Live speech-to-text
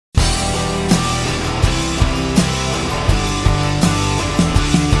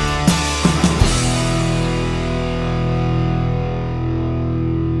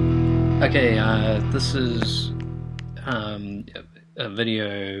Okay, this is a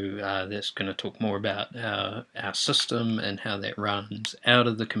video that's going to talk more about our system and how that runs out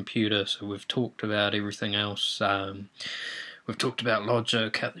of the computer. So we've talked about everything else. We've talked about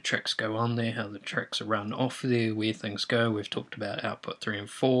logic, how the tracks go on there, how the tracks are run off there, where things go. We've talked about output 3 and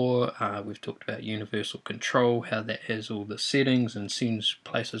 4. We've talked about universal control, how that has all the settings and sends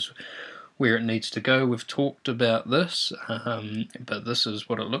places where it needs to go. We've talked about this, but this is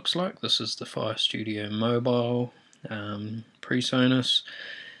what it looks like. This is the Fire Studio Mobile PreSonus.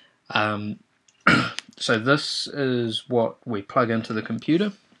 So this is what we plug into the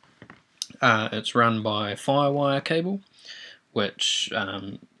computer. It's run by Firewire cable, which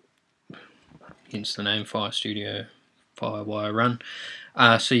hence the name Fire Studio Firewire Run.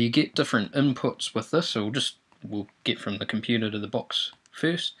 So you get different inputs with this. So we'll get from the computer to the box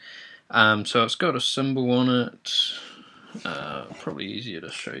first. So it's got a symbol on it, probably easier to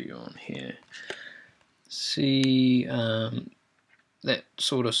show you on here. See that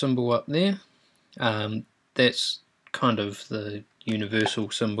sort of symbol up there? That's kind of the universal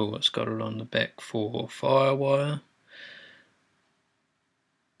symbol. It's got it on the back for Firewire.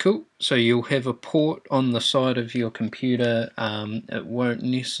 Cool, so you'll have a port on the side of your computer. It won't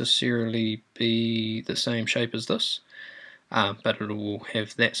necessarily be the same shape as this. But it will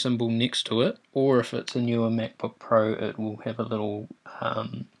have that symbol next to it, or if it's a newer MacBook Pro, it will have a little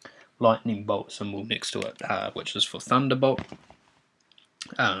lightning bolt symbol next to it, which is for Thunderbolt.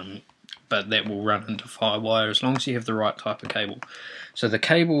 But that will run into Firewire as long as you have the right type of cable. So the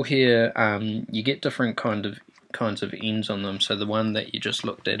cable here, you get different kinds of ends on them. So the one that you just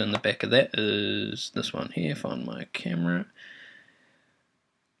looked at in the back of that is this one here. Find my camera.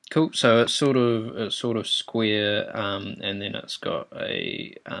 Cool, so it's sort of square, and then it's got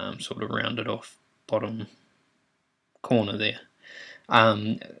a sort of rounded off bottom corner there.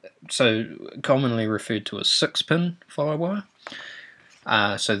 So commonly referred to as 6-pin Firewire.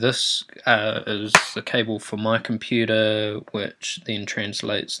 So this is the cable for my computer, which then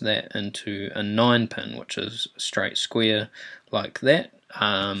translates that into a 9-pin, which is straight square like that.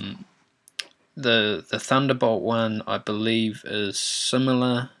 The Thunderbolt one, I believe, is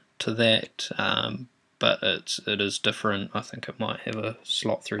similar to that, but it is different. I think it might have a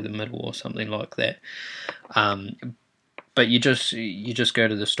slot through the middle or something like that. But you just go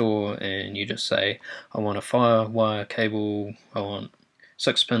to the store and you just say, I want a Firewire cable. I want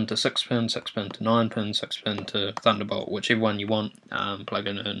 6-pin to 6-pin, 6-pin to 9-pin, 6-pin to Thunderbolt, whichever one you want. Plug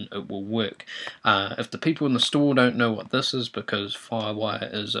it in, it will work. If the people in the store don't know what this is, because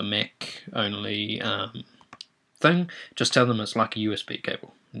Firewire is a Mac only thing, just tell them it's like a USB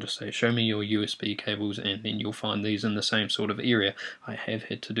cable. And just say, show me your USB cables, and then you'll find these in the same sort of area. I have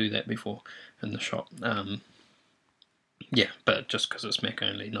had to do that before in the shop. Yeah, but just because it's Mac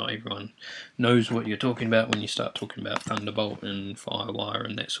only, not everyone knows what you're talking about when you start talking about Thunderbolt and Firewire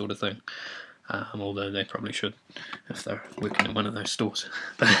and that sort of thing. Although they probably should if they're working in one of those stores.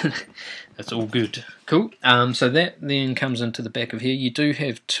 But that's all good. Cool. So that then comes into the back of here. You do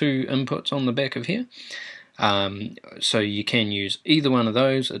have two inputs on the back of here. So you can use either one of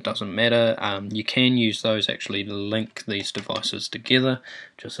those, it doesn't matter. You can use those actually to link these devices together.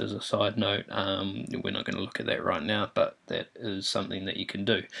 Just as a side note, we're not going to look at that right now, but that is something that you can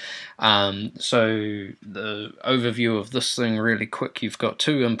do. So the overview of this thing really quick, you've got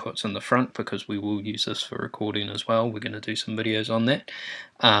two inputs in the front because we will use this for recording as well. We're going to do some videos on that.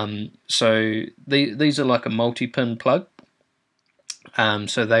 So these are like a multi-pin plug.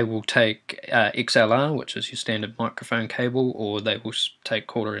 So they will take XLR, which is your standard microphone cable, or they will take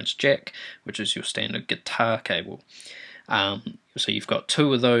 1/4-inch jack, which is your standard guitar cable. So you've got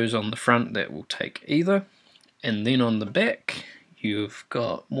two of those on the front that will take either, and then on the back you've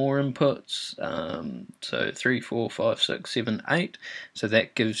got more inputs, so 3, 4, 5, 6, 7, 8, so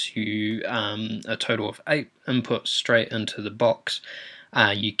that gives you a total of 8 inputs straight into the box.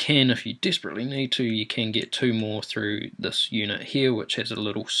 You can, if you desperately need to, you can get 2 more through this unit here, which has a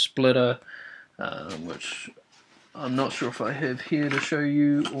little splitter, which I'm not sure if I have here to show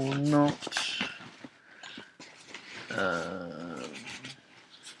you or not.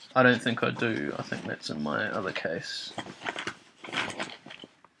 I don't think I do. I think that's in my other case.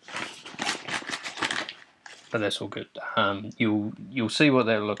 But that's all good. You'll see what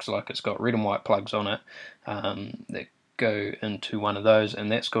that looks like. It's got red and white plugs on it that go into one of those,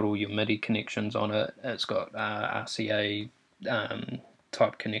 and that's got all your MIDI connections on it. It's got RCA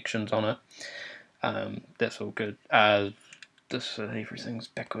type connections on it. That's all good. Everything's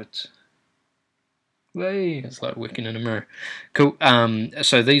backwards. Hey, it's like working in a mirror. Cool.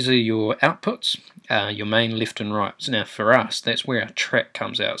 So these are your outputs, your main left and right. So now for us, that's where our track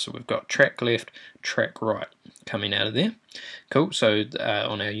comes out. So we've got track left, track right coming out of there. Cool. So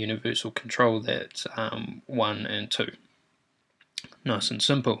on our universal control, that's 1 and 2. Nice and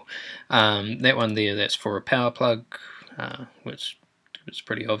simple. That one there, that's for a power plug, which is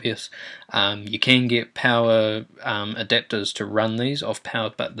pretty obvious. You can get power adapters to run these off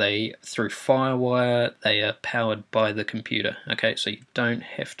powered, but through Firewire, they are powered by the computer. Okay, so you don't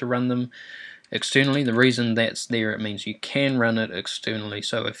have to run them externally. The reason that's there, it means you can run it externally.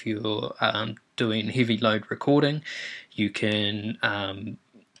 So if you're doing heavy load recording, you can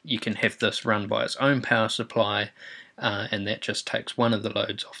have this run by its own power supply. And that just takes one of the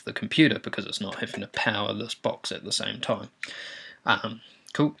loads off the computer because it's not having to power this box at the same time.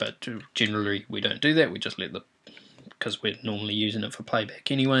 Cool, but generally we don't do that. We just let because we're normally using it for playback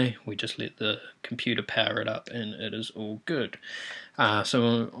anyway, we just let the computer power it up and it is all good.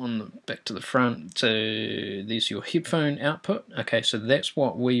 So back to the front, so there's your headphone output. Okay, so that's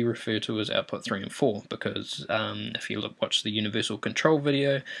what we refer to as output 3 and 4 because if you watch the universal control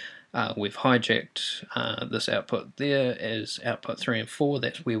video, we've hijacked this output there as output 3 and 4.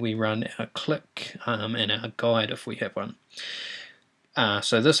 That's where we run our click and our guide if we have one.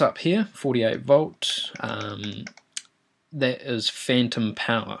 So this up here, 48 volt, that is phantom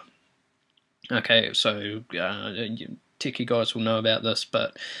power. Okay, so techie guys will know about this,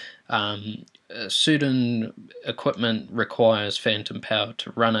 but certain equipment requires phantom power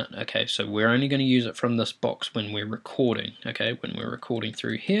to run it. Okay, so we're only going to use it from this box when we're recording. Okay, when we're recording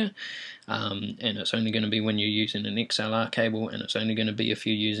through here, and it's only going to be when you're using an XLR cable, and it's only going to be if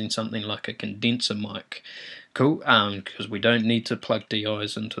you're using something like a condenser mic. Cool, because we don't need to plug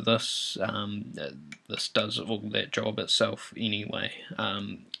DIs into this. This does all that job itself anyway.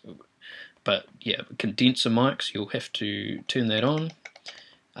 But yeah, condenser mics, you'll have to turn that on.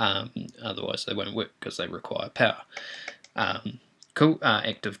 Otherwise they won't work because they require power. Cool.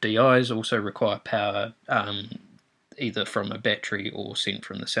 Active DIs also require power either from a battery or sent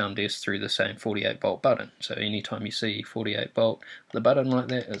from the sound desk through the same 48 volt button. So anytime you see 48 volt with a button like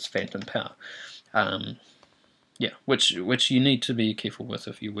that, it's phantom power. Yeah, which you need to be careful with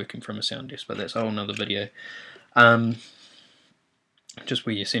if you're working from a sound desk, but that's a whole nother video. Just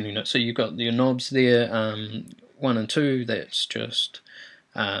where you're sending it. So you've got your knobs there, 1 and 2, that's just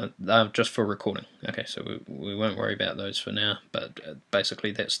they're just for recording. Okay, so we won't worry about those for now, but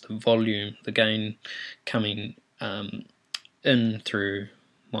basically that's the volume, the gain coming in through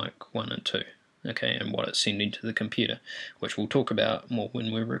mic 1 and 2. Okay, and what it's sending to the computer, which we'll talk about more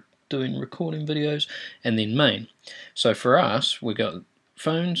when we're doing recording videos. And then main. So for us, we got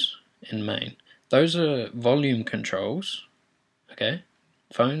phones and main. Those are volume controls. Okay,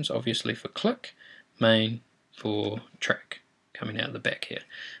 phones obviously for click, main for track coming out of the back here.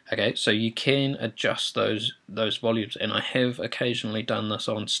 Okay, so you can adjust those volumes, and I have occasionally done this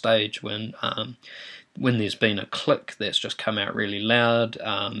on stage when there's been a click that's just come out really loud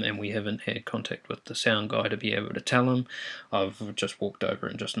and we haven't had contact with the sound guy to be able to tell him. I've just walked over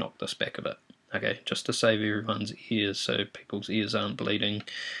and just knocked this back a bit. Okay, just to save everyone's ears so people's ears aren't bleeding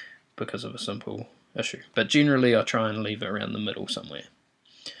because of a simple issue. But generally I try and leave it around the middle somewhere.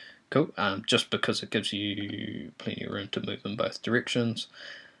 Cool, just because it gives you plenty of room to move in both directions.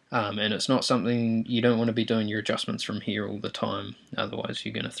 And it's not something you don't want to be doing your adjustments from here all the time, otherwise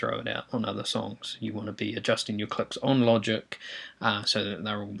you're going to throw it out on other songs. You want to be adjusting your clicks on Logic so that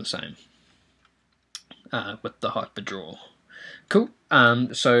they're all the same with the hyper draw. Cool,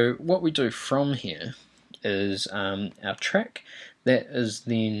 so what we do from here is our track. That is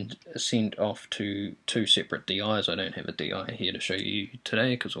then sent off to 2 separate DIs. I don't have a DI here to show you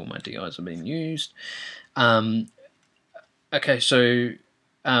today because all my DIs are being used. Okay, so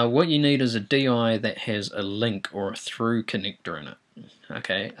what you need is a DI that has a link or a through connector in it.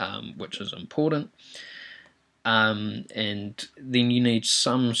 Okay, which is important. And then you need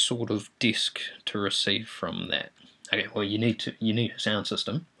some sort of disk to receive from that. Okay, well you need a sound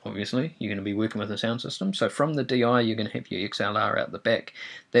system, obviously. You're going to be working with a sound system. So from the DI you're going to have your XLR out the back.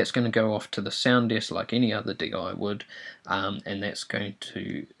 That's going to go off to the sound desk like any other DI would. And that's going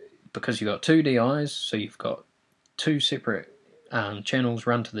to, because you've got 2 DIs, so you've got 2 separate channels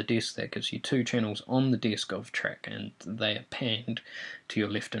run to the desk. That gives you 2 channels on the desk of track, and they are panned to your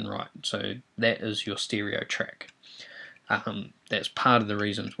left and right. So that is your stereo track. That's part of the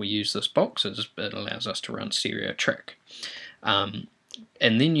reasons we use this box, is it allows us to run stereo track. And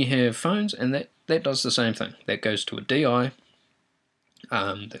then you have phones, and that does the same thing. That goes to a DI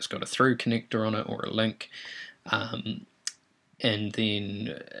that's got a through connector on it or a link, and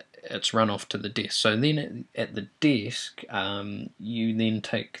then it's run off to the desk. So then at the desk, you then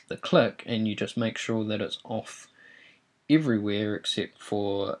take the click and you just make sure that it's off everywhere except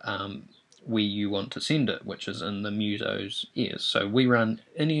for where you want to send it, which is in the muso's ears. So we run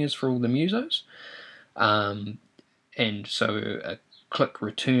in-ears for all the musos, and so a click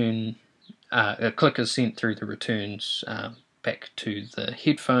is sent through the returns back to the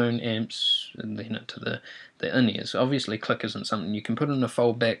headphone amps and then into the in-ears. Obviously click isn't something you can put in a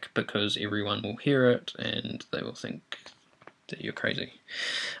foldback because everyone will hear it and they will think that you're crazy.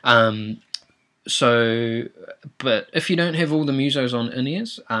 So, but if you don't have all the musos on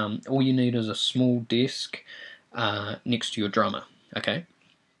in-ears, all you need is a small desk next to your drummer. Okay.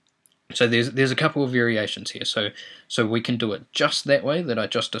 So there's a couple of variations here. So we can do it just that way that I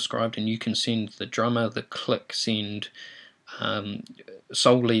just described, and you can send the drummer the click send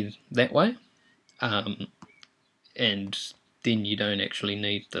solely that way, and then you don't actually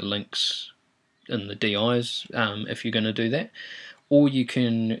need the links in the DIs if you're going to do that. Or you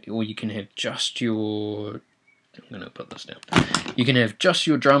can have just your, I'm going to put this down. You can have just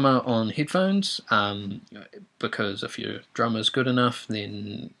your drummer on headphones, because if your drummer's good enough,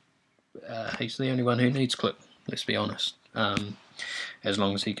 then he's the only one who needs click. Let's be honest. As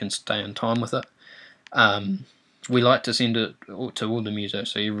long as he can stay in time with it. We like to send it to all the musos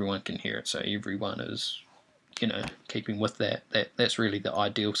so everyone can hear it. So everyone is, keeping with that. That's really the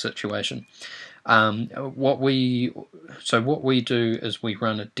ideal situation. What we do is we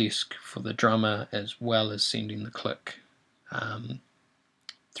run a desk for the drummer as well as sending the click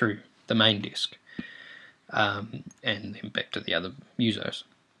through the main desk, and then back to the other musos.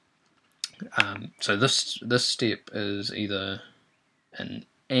 So this step is either an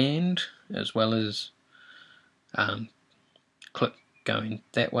and as well as click going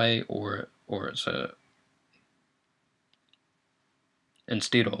that way, or it's a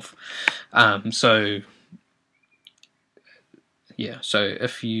instead of. So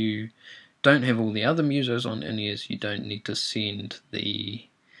if you don't have all the other musos on in-ears, you don't need to send the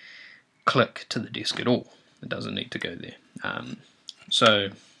click to the desk at all. It doesn't need to go there.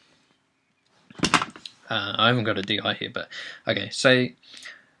 I haven't got a DI here, but okay, say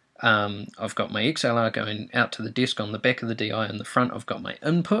I've got my XLR going out to the desk on the back of the DI, and the front I've got my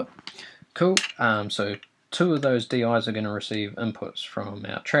input. Cool. So two of those DIs are going to receive inputs from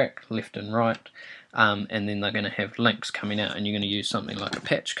our track, left and right, and then they're going to have links coming out, and you're going to use something like a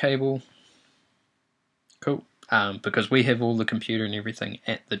patch cable. Cool. Because we have all the computer and everything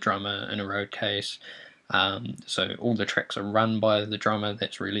at the drummer in a road case, so all the tracks are run by the drummer.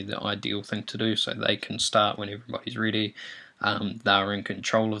 That's really the ideal thing to do, so they can start when everybody's ready. They're in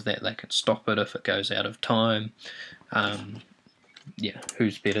control of that. They can stop it if it goes out of time.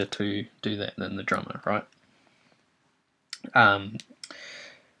 Who's better to do that than the drummer, right?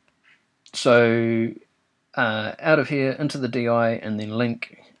 So out of here into the DI and then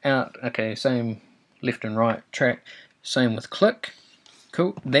link out. Okay, same left and right track, same with click.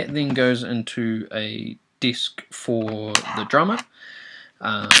 Cool. That then goes into a desk for the drummer.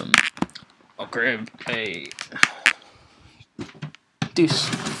 I'll grab a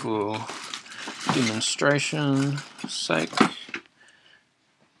disk for demonstration sake.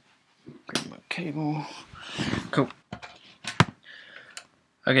 Grab my cable. Cool.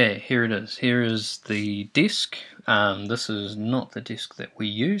 Okay, here it is. Here is the disk. This is not the disk that we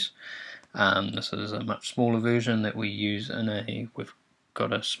use. This is a much smaller version that we use we've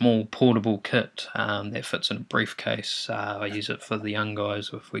got a small portable kit that fits in a briefcase. I use it for the young guys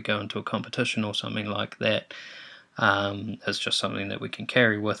if we go into a competition or something like that. It's just something that we can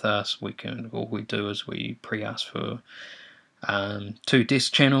carry with us. All we do is we pre-ask for 2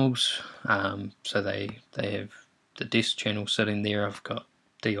 desk channels, so they have the desk channel sitting there. I've got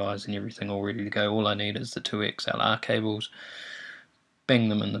DIs and everything all ready to go. All I need is the 2 XLR cables, bang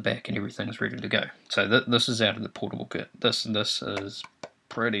them in the back, and everything's ready to go. So this is out of the portable kit. This is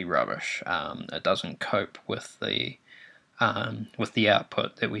pretty rubbish. It doesn't cope with the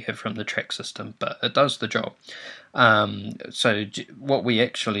output that we have from the track system, but it does the job. So what we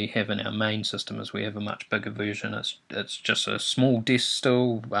actually have in our main system is we have a much bigger version. It's just a small disc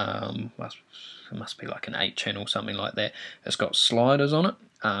still. It must be like an 8-channel, something like that. It's got sliders on it.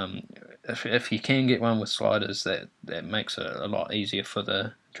 If you can get one with sliders, that makes it a lot easier for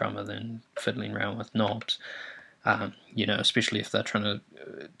the drummer than fiddling around with knobs. Especially if they're trying to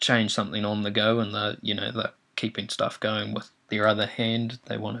change something on the go and they're keeping stuff going with their other hand.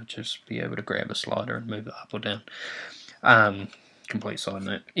 They want to just be able to grab a slider and move it up or down. Complete side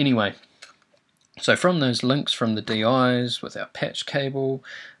note. Anyway, so from those links from the DIs with our patch cable,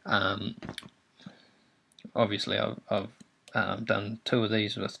 obviously I've done 2 of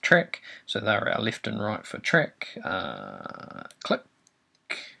these with track, so they're our left and right for track. Click,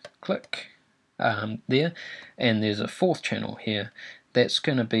 click, there, and there's a 4th channel here that's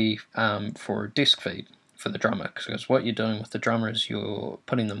going to be for disc feed for the drummer, because what you're doing with the drummer is you're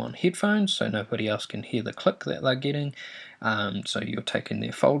putting them on headphones so nobody else can hear the click that they're getting, so you're taking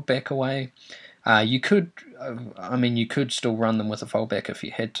their fold back away. You could, you could still run them with a foldback if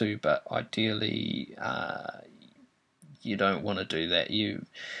you had to, but ideally you don't want to do that. You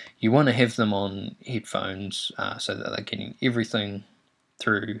want to have them on headphones so that they're getting everything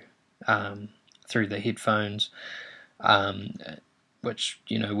through the headphones, which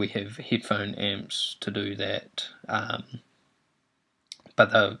we have headphone amps to do that.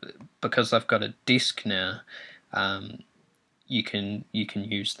 But because they've got a disc now, you can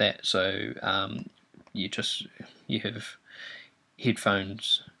use that. So you have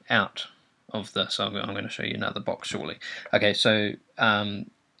headphones out of this. I'm going to show you another box shortly. Okay, so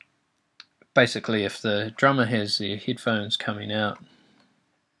basically, if the drummer has their headphones coming out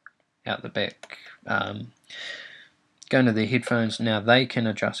the back, going to their headphones, now they can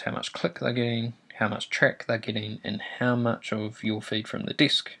adjust how much click they're getting, how much track they're getting, and how much of your feed from the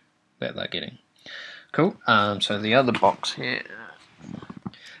disc that they're getting. Cool. So the other box here,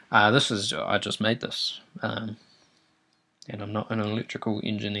 this is, I just made this, and I'm not an electrical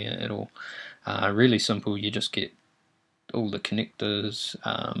engineer at all. Really simple. You just get all the connectors.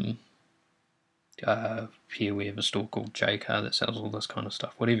 Here we have a store called JCar that sells all this kind of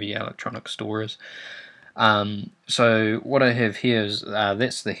stuff, whatever your electronic store is. So what I have here is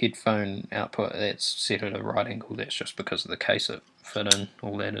that's the headphone output. That's set at a right angle. That's just because of the case it fit in.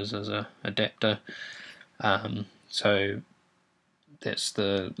 All that is a adapter. So that's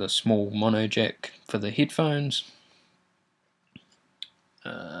the small mono jack for the headphones.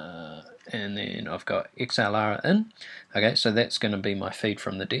 And then I've got XLR in. Okay, so that's going to be my feed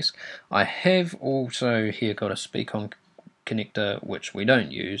from the desk. I have also here got a speak-on connector, which we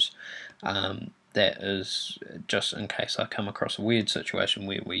don't use. That is just in case I come across a weird situation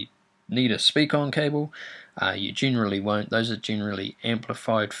where we need a speak-on cable. You generally won't. Those are generally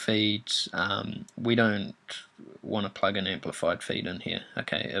amplified feeds. We don't want to plug an amplified feed in here.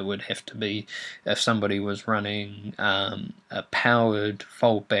 Okay, it would have to be if somebody was running a powered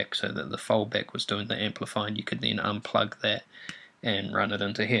foldback, so that the foldback was doing the amplifying. You could then unplug that and run it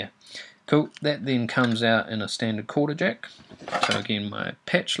into here. Cool. That then comes out in a standard quarter jack. So again, my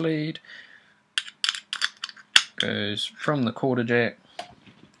patch lead goes from the quarter jack,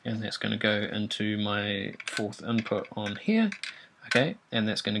 and that's going to go into my 4th input on here. Okay, and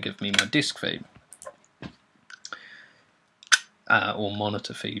that's going to give me my desk feed, or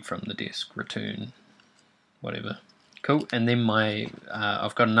monitor feed from the desk, return, whatever. Cool. And then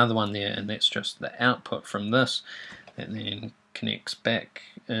I've got another one there, and that's just the output from this, and then connects back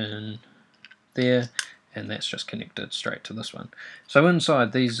in there, and that's just connected straight to this one. So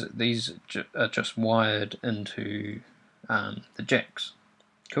inside, these are just wired into the jacks.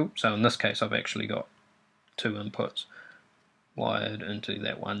 Cool. So in this case, I've actually got 2 inputs wired into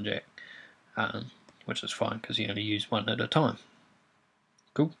that one jack, which is fine because you only use one at a time.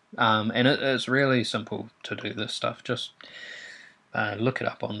 Cool. And it's really simple to do this stuff. Just look it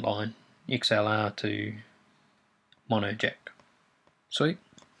up online. XLR to mono jack. Sweet.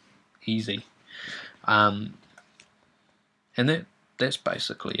 Easy. And that's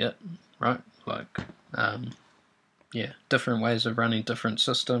basically it, right? Like, yeah, different ways of running different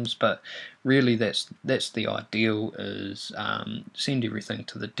systems, but really that's the ideal, is send everything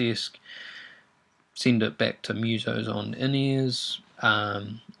to the desk, send it back to musos on in-ears,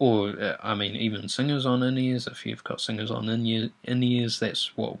 or even singers on in-ears. If you've got singers on in-ears,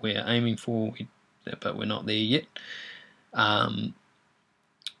 that's what we're aiming for, but we're not there yet.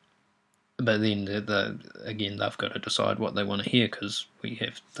 But then again, they've got to decide what they want to hear, because we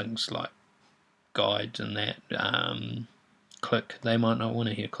have things like guides and that. Click, they might not want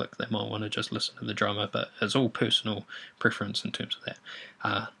to hear click, they might want to just listen to the drummer, but it's all personal preference in terms of that.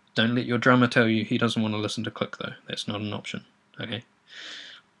 Don't let your drummer tell you he doesn't want to listen to click, though. That's not an option. Okay,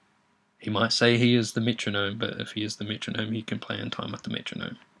 he might say he is the metronome, but if he is the metronome, he can play in time with the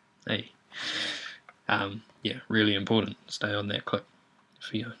metronome. Hey, yeah, really important, stay on that click.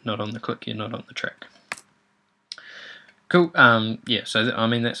 If you're not on the click, you're not on the track. Cool. Yeah, so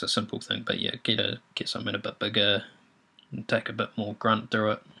that's a simple thing, but yeah, get something a bit bigger, and take a bit more grunt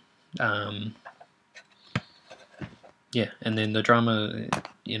through it. Yeah, and then the drummer,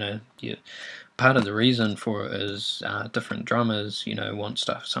 part of the reason for it is different drummers, want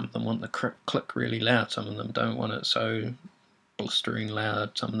stuff. Some of them want the click really loud, some of them don't want it so blistering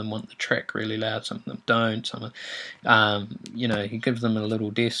loud, some of them want the track really loud, some of them don't, you know, you give them a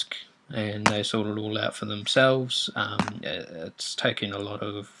little desk and they sort it all out for themselves. It's taking a lot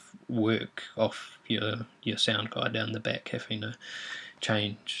of work off your sound guy down the back, having to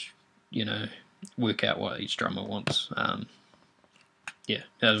change, you know, work out what each drummer wants. Yeah,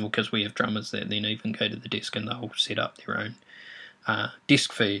 because we have drummers that then even go to the desk and they'll set up their own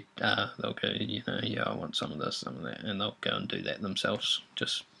desk feed. They'll go, you know, yeah, I want some of this, some of that, and they'll go and do that themselves.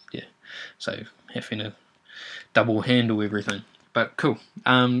 Just, yeah, so having to double handle everything. But cool.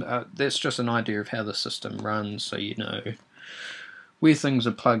 That's just an idea of how the system runs, so you know where things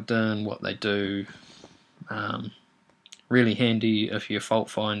are plugged in, what they do. Really handy if you're fault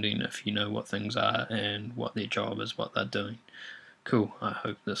finding, if you know what things are and what their job is, what they're doing. Cool, I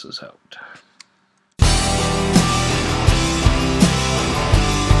hope this has helped.